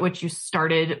age at which you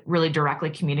started really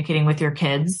directly communicating with your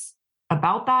kids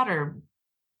about that? Or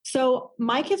so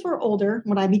my kids were older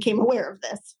when I became aware of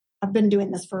this. I've been doing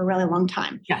this for a really long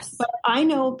time. Yes. But I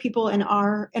know people in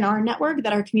our network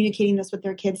that are communicating this with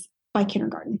their kids by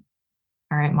kindergarten.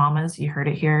 All right, mamas, you heard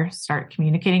it here. Start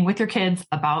communicating with your kids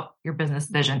about your business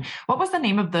vision. What was the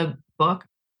name of the book?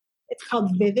 It's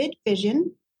called Vivid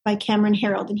Vision by Cameron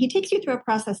Herold. And he takes you through a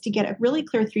process to get a really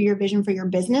clear 3-year vision for your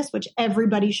business, which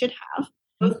everybody should have.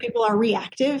 Most people are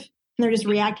reactive they're just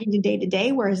reacting to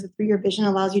day, whereas the 3-year vision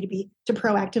allows you to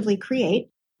proactively create.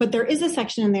 But there is a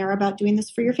section in there about doing this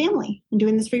for your family and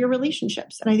doing this for your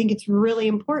relationships. And I think it's really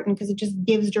important because it just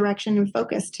gives direction and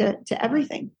focus to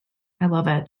everything. I love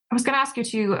it. I was going to ask you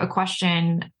too a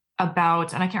question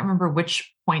about, and I can't remember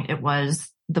which point it was,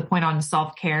 the point on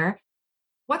self-care.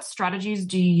 What strategies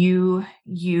do you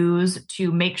use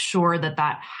to make sure that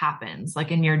that happens,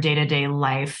 like in your day-to-day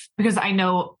life? Because I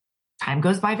know time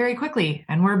goes by very quickly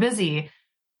and we're busy.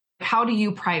 How do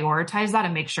you prioritize that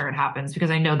and make sure it happens?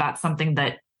 Because I know that's something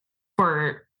that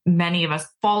for many of us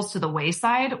falls to the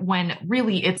wayside, when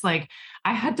really it's like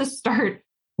I had to start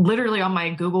literally on my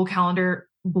Google Calendar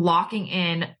blocking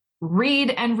in read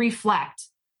and reflect,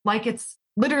 like it's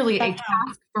literally a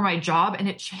task for my job, and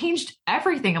it changed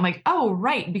everything. I'm like, oh,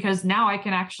 right, because now I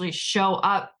can actually show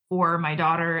up for my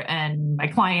daughter and my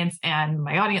clients and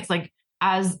my audience like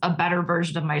as a better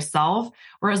version of myself.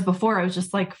 Whereas before I was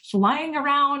just like flying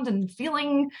around and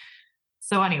feeling.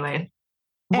 So anyway,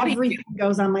 everything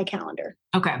goes on my calendar.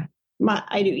 Okay.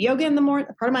 I do yoga in the morning.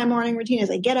 Part of my morning routine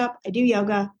is I get up, I do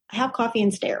yoga, I have coffee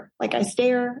and stare. Like I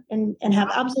stare and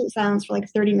have absolute silence for like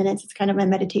 30 minutes. It's kind of my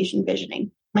meditation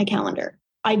visioning, my calendar.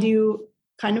 I do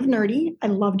kind of nerdy. I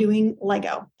love doing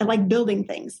Lego. I like building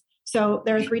things. So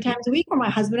there are 3 times a week where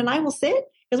my husband and I will sit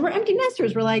because we're empty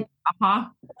nesters. We're like,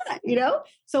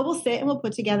 so we'll sit and we'll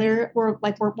put together,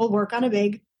 we'll work on a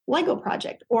big Lego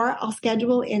project, or I'll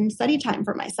schedule in study time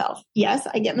for myself. Yes,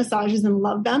 I get massages and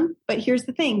love them, but here's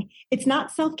the thing. It's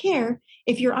not self-care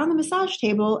if you're on the massage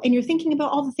table and you're thinking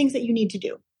about all the things that you need to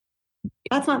do.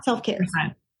 That's not self-care.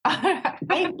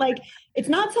 Right? Like it's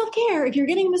not self-care if you're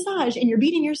getting a massage and you're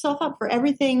beating yourself up for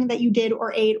everything that you did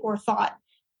or ate or thought,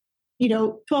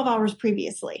 12 hours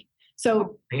previously.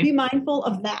 So be mindful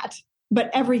of that. But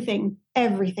everything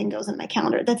goes in my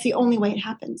calendar. That's the only way it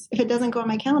happens. If it doesn't go in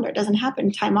my calendar, it doesn't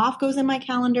happen. Time off goes in my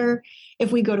calendar.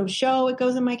 If we go to a show, it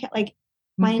goes in my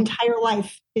my entire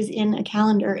life is in a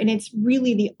calendar. And it's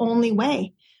really the only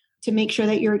way to make sure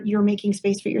that you're making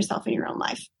space for yourself in your own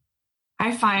life.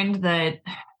 I find that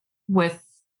with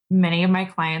many of my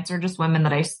clients or just women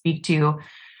that I speak to,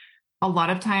 a lot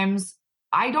of times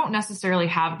I don't necessarily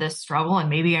have this struggle, and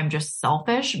maybe I'm just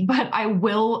selfish, but I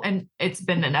will, and it's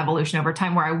been an evolution over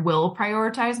time where I will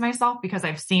prioritize myself because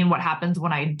I've seen what happens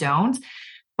when I don't.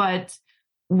 But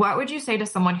what would you say to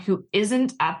someone who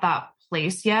isn't at that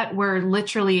place yet, where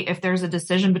literally if there's a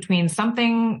decision between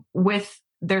something with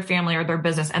their family or their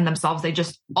business and themselves, they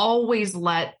just always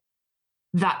let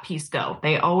that piece go?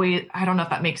 They always, I don't know if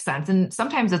that makes sense. And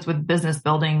sometimes it's with business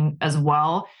building as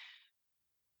well.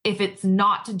 If it's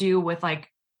not to do with like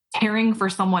caring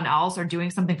for someone else or doing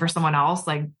something for someone else,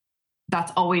 like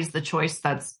that's always the choice.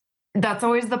 That's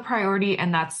always the priority.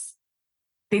 And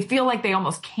they feel like they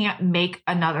almost can't make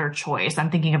another choice.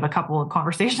 I'm thinking of a couple of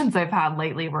conversations I've had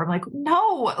lately where I'm like,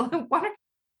 no.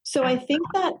 So I think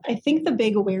the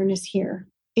big awareness here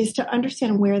is to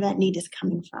understand where that need is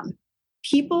coming from.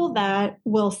 People that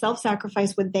will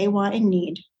self-sacrifice what they want and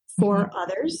need for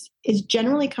others is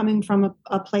generally coming from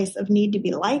a place of need to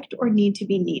be liked or need to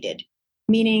be needed,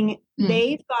 meaning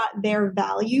they've got their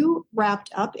value wrapped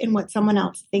up in what someone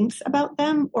else thinks about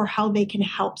them or how they can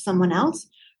help someone else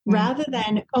rather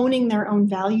than owning their own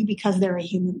value because they're a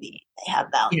human being. They have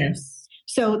value. Yes.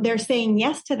 So they're saying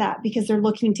yes to that because they're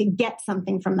looking to get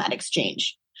something from that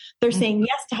exchange. They're saying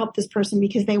yes to help this person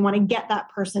because they want to get that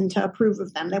person to approve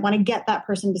of them. They want to get that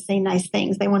person to say nice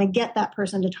things. They want to get that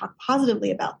person to talk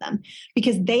positively about them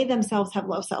because they themselves have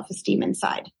low self-esteem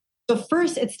inside. So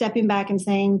first it's stepping back and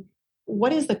saying,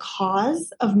 what is the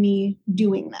cause of me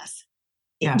doing this?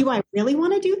 Yeah. Do I really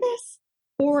want to do this?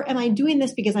 Or am I doing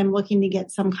this because I'm looking to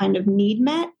get some kind of need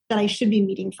met that I should be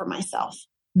meeting for myself?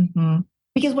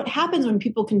 Because what happens when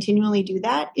people continually do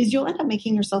that is you'll end up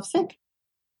making yourself sick.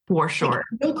 For sure. Like,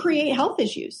 you'll create health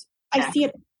issues. I see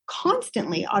it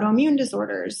constantly, autoimmune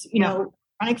disorders,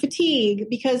 chronic fatigue,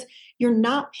 because you're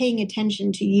not paying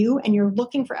attention to you and you're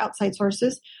looking for outside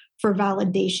sources for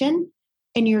validation.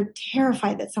 And you're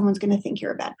terrified that someone's going to think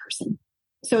you're a bad person.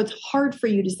 So it's hard for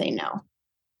you to say no.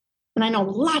 And I know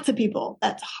lots of people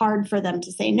that's hard for them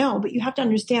to say no, but you have to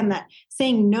understand that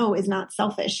saying no is not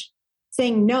selfish.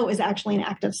 Saying no is actually an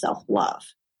act of self-love.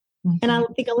 And I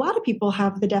think a lot of people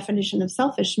have the definition of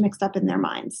selfish mixed up in their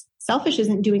minds. Selfish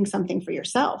isn't doing something for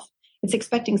yourself. It's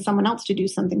expecting someone else to do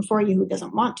something for you who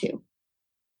doesn't want to.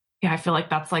 Yeah, I feel like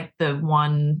that's like the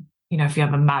one, if you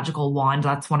have a magical wand,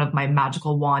 that's one of my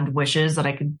magical wand wishes that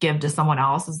I could give to someone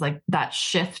else, is like that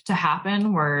shift to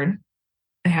happen where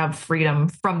they have freedom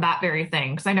from that very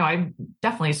thing. Because I know I've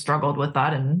definitely struggled with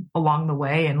that and along the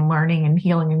way and learning and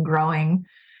healing and growing.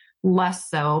 less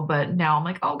so, but now I'm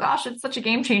like, oh gosh, it's such a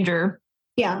game changer.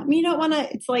 Yeah. I mean, you don't want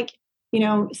to, it's like,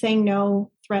 saying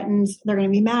no threatens they're going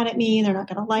to be mad at me. They're not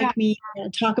going to like me. They're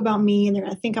going to talk about me and they're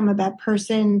going to think I'm a bad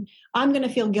person. I'm going to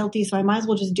feel guilty. So I might as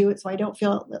well just do it. So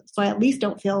I at least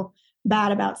don't feel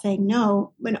bad about saying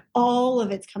no, when all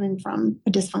of it's coming from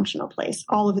a dysfunctional place.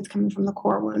 All of it's coming from the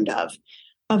core wound of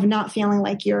not feeling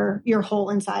like you're whole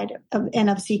inside and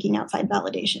of seeking outside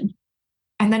validation.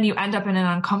 And then you end up in an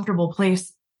uncomfortable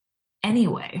place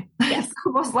anyway. Yes. It's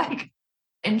almost like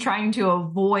in trying to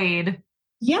avoid.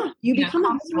 Yeah. You become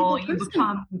a miserable person. You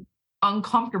become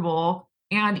uncomfortable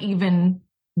and even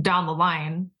down the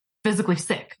line physically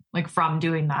sick, like from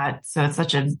doing that. So it's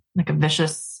such a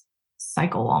vicious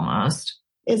cycle almost.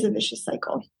 It is a vicious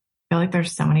cycle. I feel like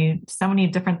there's so many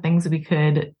different things we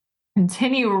could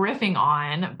continue riffing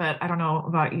on, but I don't know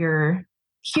about your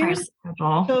schedule.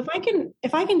 So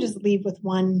if I can just leave with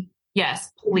one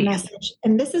yes, please. Message,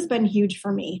 and this has been huge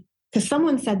for me because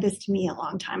someone said this to me a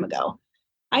long time ago.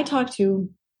 I talk to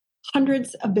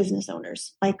hundreds of business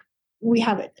owners. Like we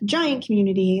have a giant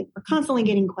community. We're constantly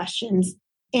getting questions.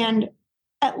 And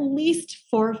at least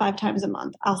 4 or 5 times a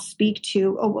month, I'll speak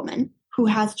to a woman who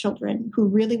has children, who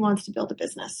really wants to build a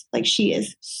business. Like she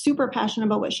is super passionate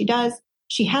about what she does.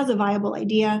 She has a viable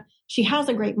idea. She has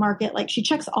a great market. Like she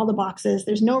checks all the boxes.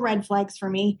 There's no red flags for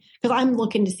me because I'm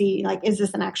looking to see, like, is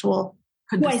this an actual,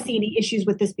 do I see any issues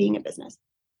with this being a business?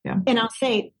 Yeah. And I'll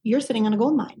say, you're sitting on a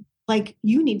gold mine. Like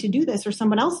you need to do this or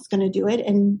someone else is going to do it.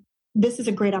 And this is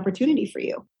a great opportunity for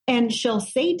you. And she'll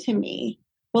say to me,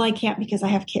 well, I can't because I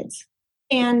have kids.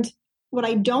 And what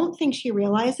I don't think she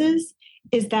realizes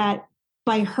is that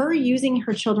by her using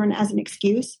her children as an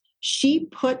excuse, she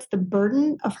puts the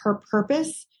burden of her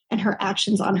purpose and her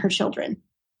actions on her children.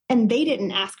 And they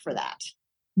didn't ask for that.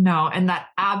 No. And that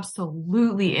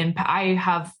absolutely I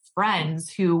have friends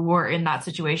who were in that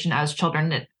situation as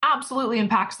children. It absolutely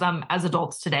impacts them as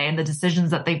adults today and the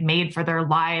decisions that they've made for their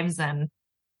lives. And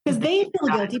because they feel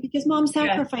guilty because mom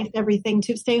sacrificed everything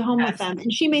to stay home with them.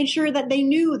 And she made sure that they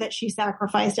knew that she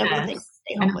sacrificed everything to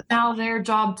stay home with them. Now their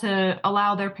job to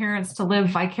allow their parents to live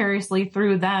vicariously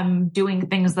through them doing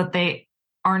things that they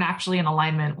aren't actually in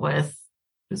alignment with.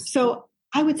 So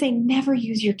I would say never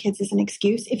use your kids as an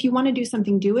excuse. If you want to do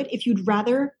something, do it. If you'd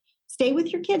rather stay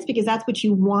with your kids because that's what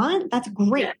you want, that's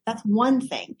great. Yeah. That's one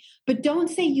thing. But don't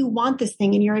say you want this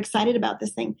thing and you're excited about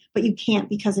this thing, but you can't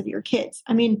because of your kids.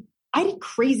 I mean, I did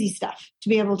crazy stuff to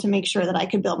be able to make sure that I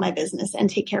could build my business and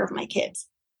take care of my kids.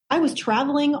 I was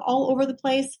traveling all over the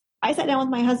place. I sat down with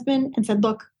my husband and said,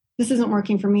 look, this isn't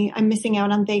working for me. I'm missing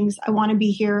out on things. I want to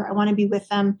be here. I want to be with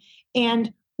them.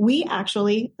 And we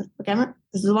actually, again,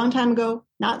 this is a long time ago,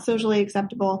 not socially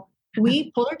acceptable.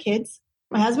 We pulled our kids.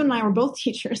 My husband and I were both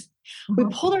teachers. We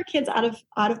pulled our kids out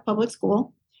of public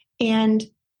school and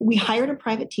we hired a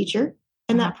private teacher.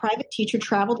 And that private teacher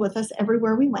traveled with us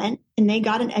everywhere we went. And they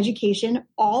got an education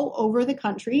all over the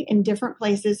country in different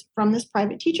places from this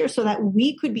private teacher so that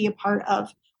we could be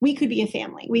we could be a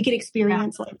family. We could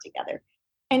experience life together.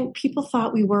 And people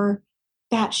thought we were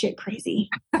batshit crazy.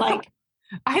 Like,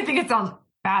 I think it sounds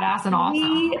badass and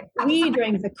awesome. We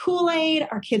drank the Kool-Aid.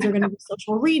 Our kids are going to be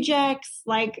social rejects.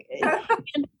 Like,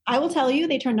 and I will tell you,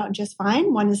 they turned out just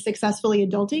fine. One is successfully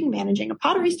adulting, managing a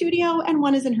pottery studio, and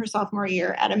one is in her sophomore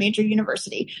year at a major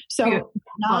university. So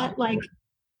not like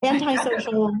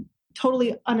antisocial,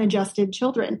 totally unadjusted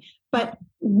children. But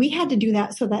we had to do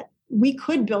that so that we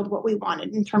could build what we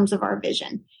wanted in terms of our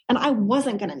vision. And I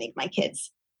wasn't going to make my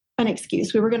kids an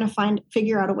excuse. We were going to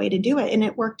figure out a way to do it. And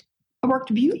it worked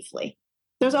beautifully.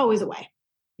 There's always a way.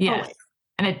 Yes. Always.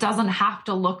 And it doesn't have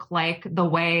to look like the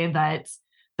way that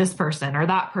this person or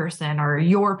that person or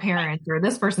your parent or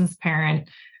this person's parent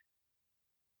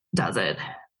does it.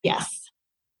 Yes,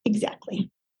 exactly.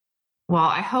 Well,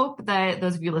 I hope that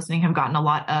those of you listening have gotten a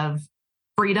lot of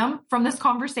freedom from this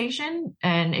conversation.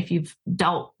 And if you've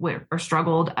dealt with or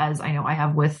struggled, as I know I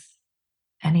have with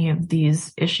any of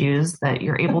these issues, that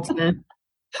you're able to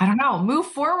I don't know, move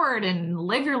forward and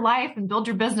live your life and build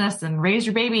your business and raise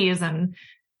your babies and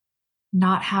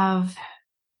not have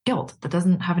guilt that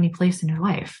doesn't have any place in your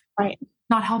life. Right.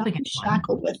 Not helping anyone.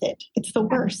 Shackled with it. It's the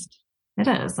worst. It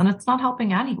is. And it's not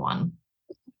helping anyone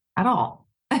at all.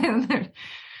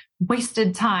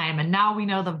 Wasted time. And now we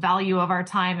know the value of our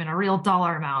time in a real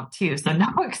dollar amount too. So no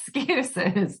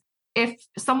excuses. If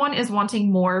someone is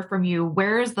wanting more from you,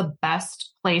 where is the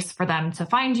best place for them to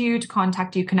find you, to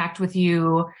contact you, connect with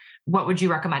you? What would you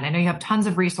recommend? I know you have tons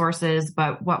of resources,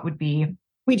 but what would be?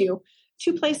 We do.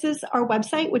 2 places, our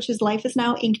website, which is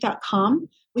lifeisnowinc.com.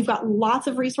 We've got lots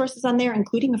of resources on there,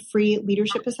 including a free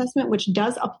leadership assessment, which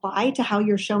does apply to how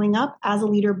you're showing up as a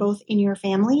leader, both in your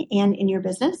family and in your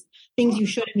business, things you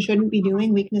should and shouldn't be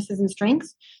doing, weaknesses and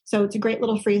strengths. So it's a great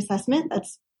little free assessment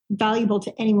that's valuable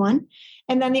to anyone.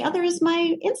 And then the other is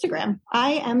my Instagram.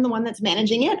 I am the one that's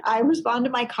managing it. I respond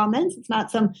to my comments. It's not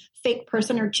some fake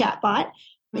person or chat bot.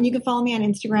 And you can follow me on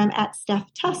Instagram at Steph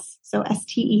Tuss. So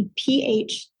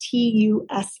STEPHTUSS.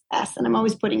 And I'm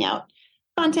always putting out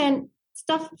content,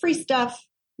 stuff, free stuff,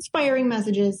 inspiring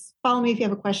messages. Follow me if you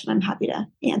have a question. I'm happy to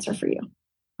answer for you.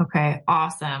 Okay,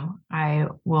 awesome. I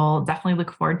will definitely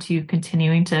look forward to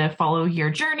continuing to follow your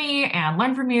journey and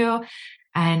learn from you.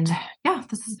 And yeah,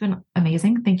 this has been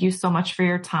amazing. Thank you so much for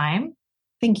your time.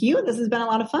 Thank you. This has been a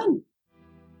lot of fun.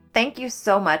 Thank you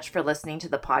so much for listening to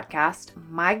the podcast.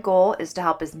 My goal is to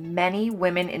help as many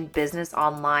women in business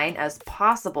online as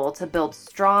possible to build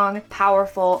strong,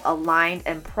 powerful, aligned,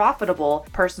 and profitable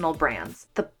personal brands.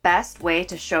 The best way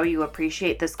to show you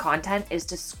appreciate this content is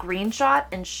to screenshot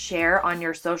and share on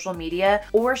your social media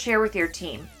or share with your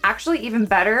team. Actually, even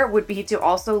better would be to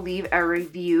also leave a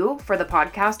review for the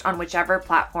podcast on whichever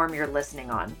platform you're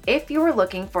listening on. If you are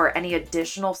looking for any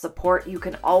additional support, you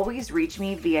can always reach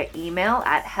me via email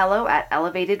at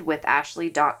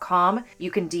hello@elevatedwithashley.com.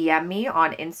 You can DM me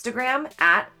on Instagram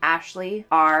at Ashley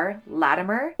R.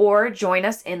 Latimer, or join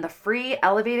us in the free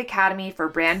Elevate Academy for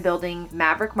brand building,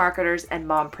 maverick marketers, and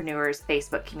mompreneurs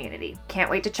Facebook community. Can't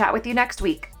wait to chat with you next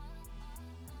week.